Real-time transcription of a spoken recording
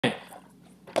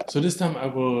So this time I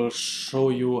will show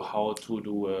you how to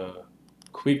do a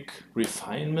quick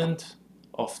refinement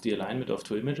of the alignment of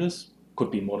two images.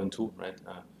 Could be more than two, right?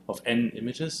 Of n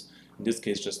images. In this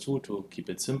case, just two to keep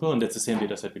it simple. And that's the same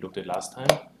data set we looked at last time.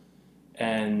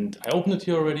 And I opened it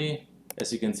here already.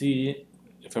 As you can see,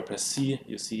 if I press C,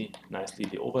 you see nicely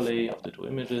the overlay of the two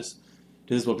images.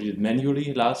 This is what we did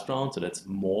manually last round, so that's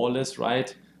more or less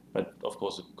right. But of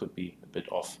course, it could be a bit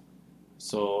off.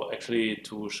 So actually,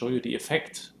 to show you the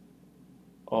effect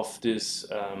of this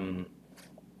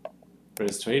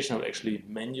registration, I will actually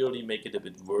manually make it a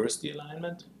bit worse, the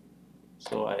alignment.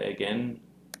 So I again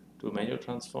do a manual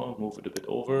transform, move it a bit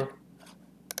over,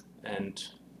 and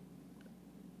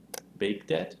bake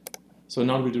that. So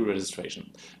now we do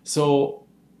registration. So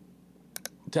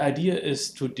the idea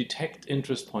is to detect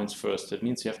interest points first. That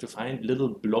means you have to find little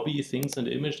blobby things in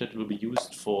the image that will be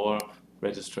used for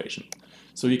registration.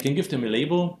 So you can give them a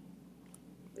label.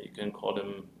 You can call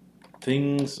them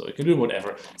things, or you can do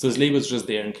whatever. So this label is just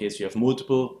there in case you have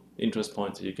multiple interest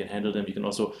points that you can handle them. You can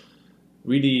also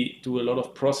really do a lot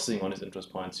of processing on these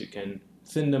interest points. You can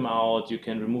thin them out, you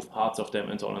can remove parts of them,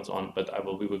 and so on and so on, but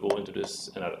we will go into this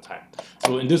another time.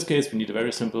 So in this case, we need a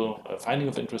very simple finding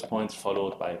of interest points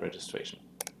followed by registration.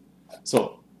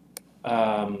 So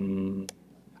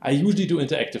I usually do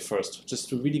interactive first, just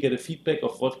to really get a feedback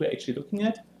of what we're actually looking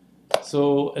at.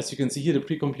 So as you can see here, the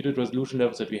pre-computed resolution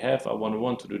levels that we have are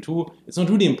 101 to 2. It's not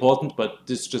really important, but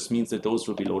this just means that those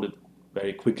will be loaded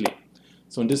very quickly.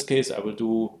 So in this case, I will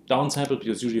do downsample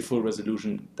because usually full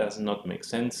resolution does not make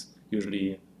sense.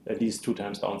 Usually at least 2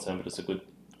 times downsample is a good,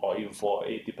 or even 4 or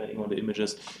 8 depending on the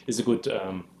images, is a good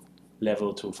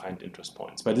level to find interest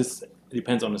points. But this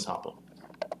depends on the sample.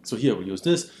 So here we use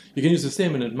this. You can use the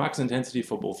same in max intensity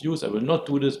for both views. I will not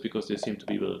do this because they seem to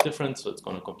be a little different, so it's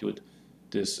going to compute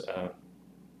this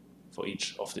for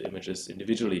each of the images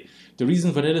individually. The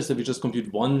reason for that is that we just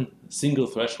compute one single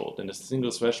threshold, and this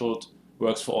single threshold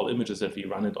works for all images that we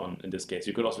run it on in this case.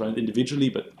 You could also run it individually,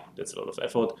 but that's a lot of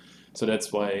effort. So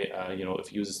that's why,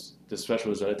 if you use this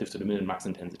threshold is relative to the min and max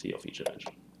intensity of each image.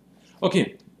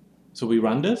 Okay, so we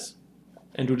run this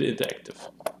and do the interactive.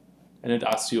 And it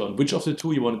asks you on which of the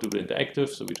two you want to do the interactive.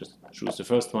 So we just choose the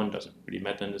first one, doesn't really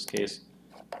matter in this case.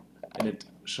 And it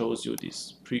shows you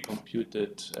these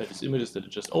pre-computed these images that it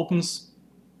just opens.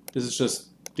 This is just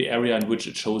the area in which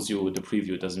it shows you the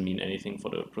preview. It doesn't mean anything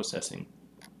for the processing.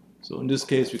 So in this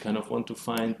case, we kind of want to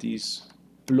find these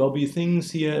blobby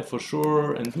things here for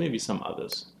sure, and maybe some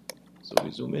others. So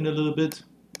we zoom in a little bit.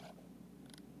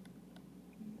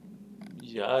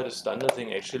 Yeah, the standard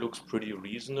thing actually looks pretty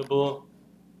reasonable.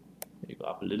 Maybe go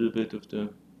up a little bit with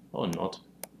the, or not.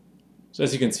 So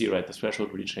as you can see, right, the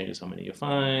threshold really changes how many you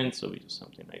find. So we do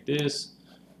something like this.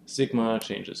 Sigma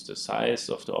changes the size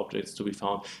of the objects to be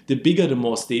found. The bigger, the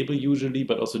more stable usually,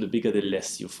 but also the bigger, the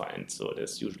less you find. So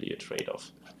there's usually a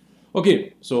trade-off.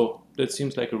 Okay, so that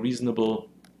seems like a reasonable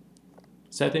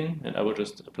setting, and I will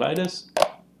just apply this.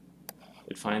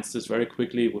 It finds this very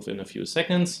quickly within a few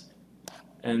seconds.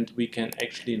 And we can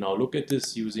actually now look at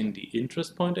this using the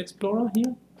interest point explorer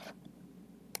here,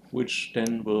 which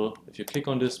then will, if you click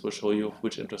on this, will show you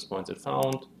which interest points it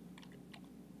found.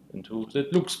 And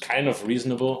it looks kind of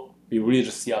reasonable. We really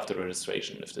just see after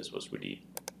registration if this was really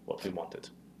what we wanted.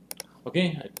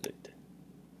 Okay, I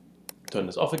turn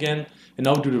this off again, and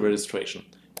now do the registration.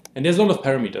 And there's a lot of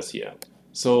parameters here.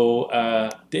 So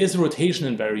there is a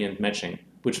rotation-invariant matching,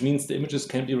 which means the images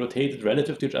can be rotated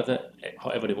relative to each other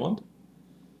however they want.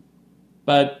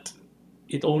 But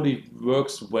it only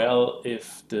works well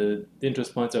if the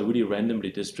interest points are really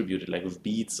randomly distributed, like with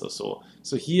beads or so.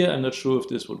 So here, I'm not sure if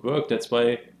this would work. That's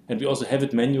why, and we also have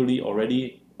it manually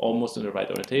already, almost in the right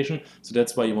orientation. So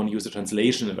that's why you want to use the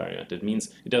translation invariant. That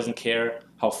means it doesn't care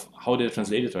how they're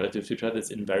translated relative to each other.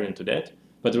 It's invariant to that.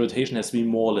 But the rotation has to be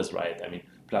more or less right. I mean,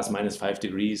 plus minus 5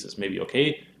 degrees is maybe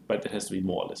okay, but it has to be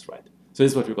more or less right. So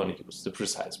this is what we're going to use, the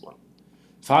precise one.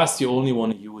 Fast you only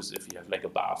want to use if you have like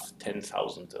above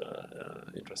 10,000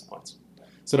 interest points.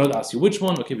 So that'll ask you which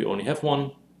one. Okay, we only have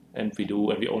one, and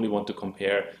we only want to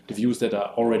compare the views that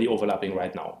are already overlapping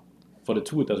right now. For the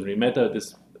two, it doesn't really matter.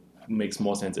 This makes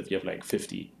more sense if you have like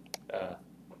 50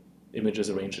 images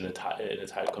arranged in a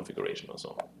tile configuration or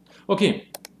so. Okay,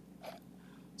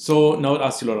 so now it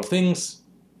asks you a lot of things.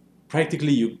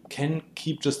 Practically, you can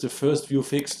keep just the first view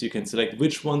fixed. You can select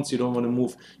which ones you don't want to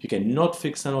move. You cannot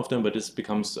fix some of them, but this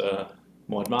becomes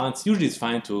more advanced. Usually it's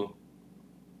fine to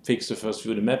fix the first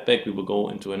view, the map back. We will go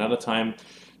into another time.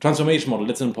 Transformation model,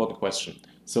 that's an important question.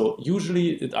 So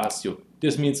usually it asks you,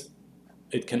 this means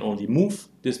it can only move.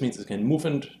 This means it can move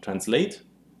and translate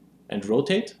and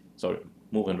rotate. Sorry,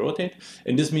 move and rotate.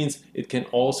 And this means it can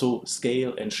also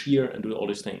scale and shear and do all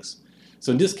these things.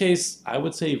 So in this case, I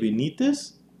would say we need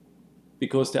this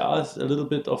because there is a little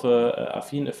bit of a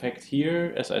affine effect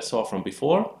here, as I saw from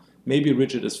before. Maybe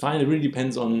rigid is fine. It really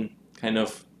depends on kind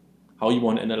of how you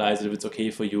want to analyze it, if it's okay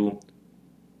for you.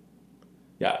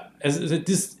 Yeah, as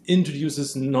this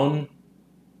introduces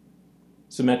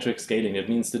non-symmetric scaling. It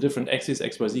means the different axes,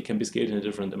 x, y, z, can be scaled in a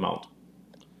different amount.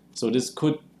 So this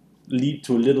could lead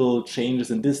to little changes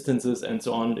in distances and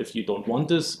so on. If you don't want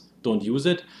this, don't use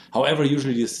it. However,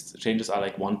 usually these changes are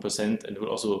like 1%, and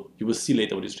you will see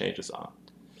later what these changes are.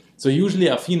 So usually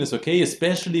affine is okay,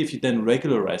 especially if you then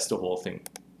regularize the whole thing.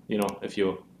 You know, if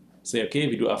you say, okay,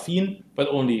 we do affine, but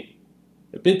only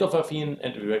a bit of affine,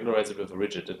 and we regularize it with a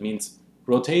rigid. It means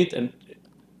rotate and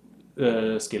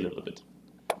scale a little bit.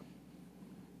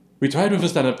 We tried with the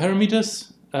standard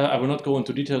parameters. I will not go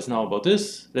into details now about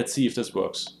this. Let's see if this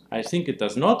works. I think it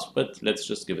does not, but let's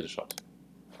just give it a shot.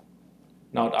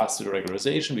 Now it asks the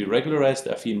regularization. We regularize the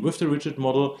affine with the rigid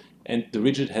model, and the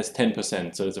rigid has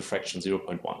 10%, so it's a fraction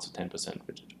 0.1, so 10%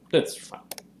 rigid. That's fine.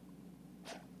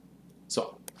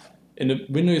 So in the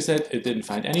window you said it didn't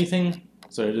find anything,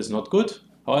 so it is not good.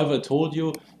 However, it told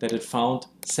you that it found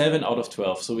 7 out of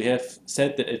 12. So we have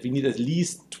said that we need at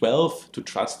least 12 to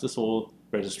trust this whole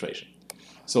registration.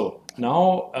 So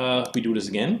now we do this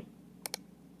again.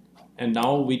 And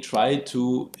now we try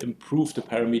to improve the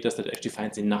parameters that actually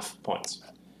finds enough points.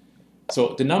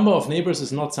 So the number of neighbors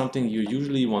is not something you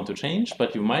usually want to change,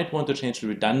 but you might want to change the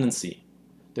redundancy.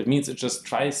 That means it just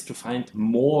tries to find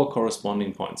more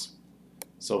corresponding points.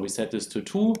 So we set this to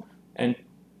 2, and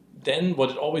then what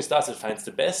it always does, it finds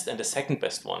the best and the second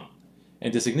best one.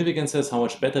 And the significance says how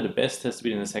much better the best has to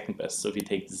be than the second best. So if we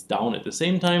take this down at the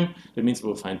same time, that means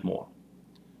we'll find more.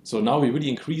 So now we really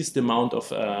increase the amount of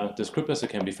descriptors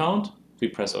that can be found. We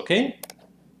press OK.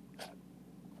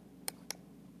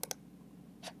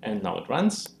 And now it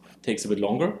runs. Takes a bit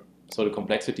longer, so the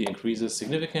complexity increases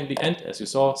significantly. And as you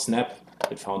saw, snap,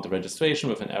 it found the registration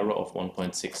with an error of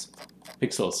 1.6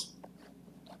 pixels.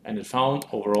 And it found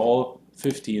overall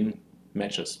 15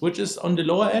 matches, which is on the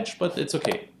lower edge, but it's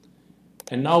okay.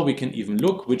 And now we can even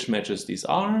look which matches these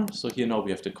are. So here now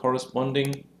we have the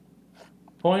corresponding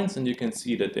points, and you can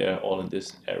see that they're all in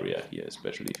this area here,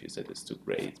 especially if you set this to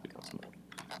gray, it becomes more.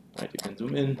 Right, you can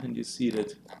zoom in and you see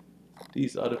that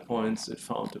these are the points it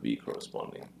found to be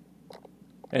corresponding.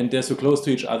 And they're so close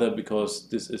to each other because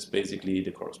this is basically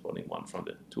the corresponding one from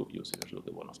the two views. So you should look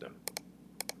at one of them.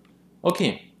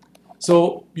 Okay,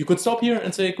 so you could stop here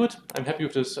and say, good, I'm happy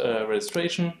with this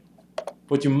registration.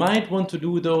 What you might want to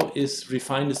do though is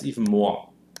refine this even more.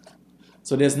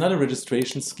 So there's another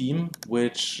registration scheme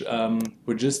which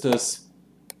registers,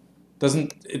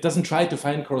 it doesn't try to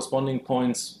find corresponding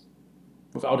points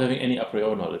without having any a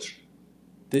priori knowledge.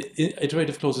 The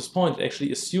iterative closest point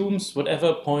actually assumes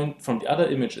whatever point from the other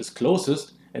image is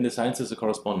closest and assigns this a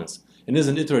correspondence. And this is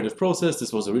an iterative process.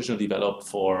 This was originally developed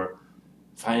for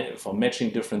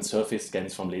matching different surface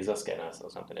scans from laser scanners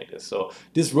or something like this. So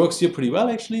this works here pretty well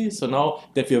actually. So now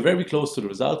that we are very close to the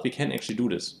result, we can actually do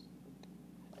this.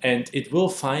 And it will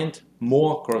find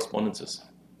more correspondences.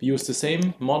 We use the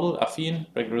same model, affine,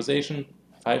 regularization,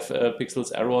 5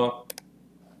 pixels error,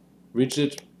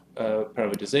 rigid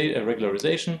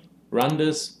regularization, run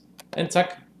this, and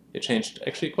zack, it changed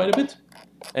actually quite a bit.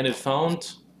 And it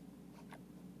found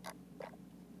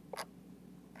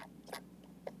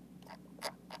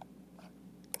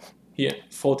here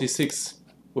 46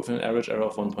 with an average error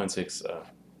of 1.6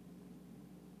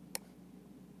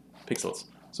 pixels.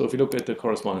 So if you look at the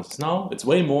correspondences now, it's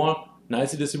way more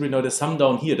nicely distributed. Now there's some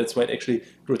down here, that's why it actually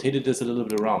rotated this a little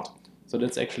bit around. So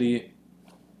that's actually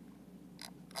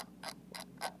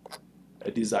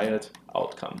a desired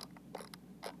outcome.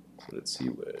 So let's see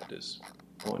where this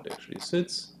point actually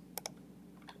sits.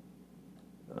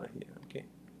 Here, okay.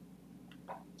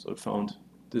 So it found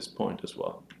this point as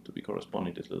well to be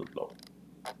corresponding to this little blob.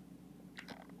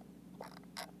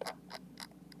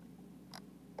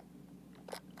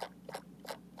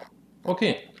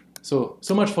 Okay, so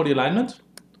much for the alignment.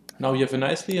 Now you have a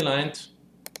nicely aligned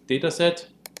data set.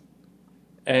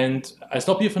 And I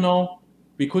stop here for now.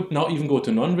 We could now even go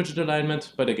to non-rigid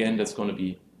alignment, but again, that's going to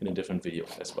be in a different video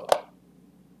as well.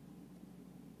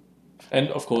 And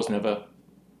of course, never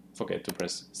forget to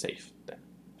press save.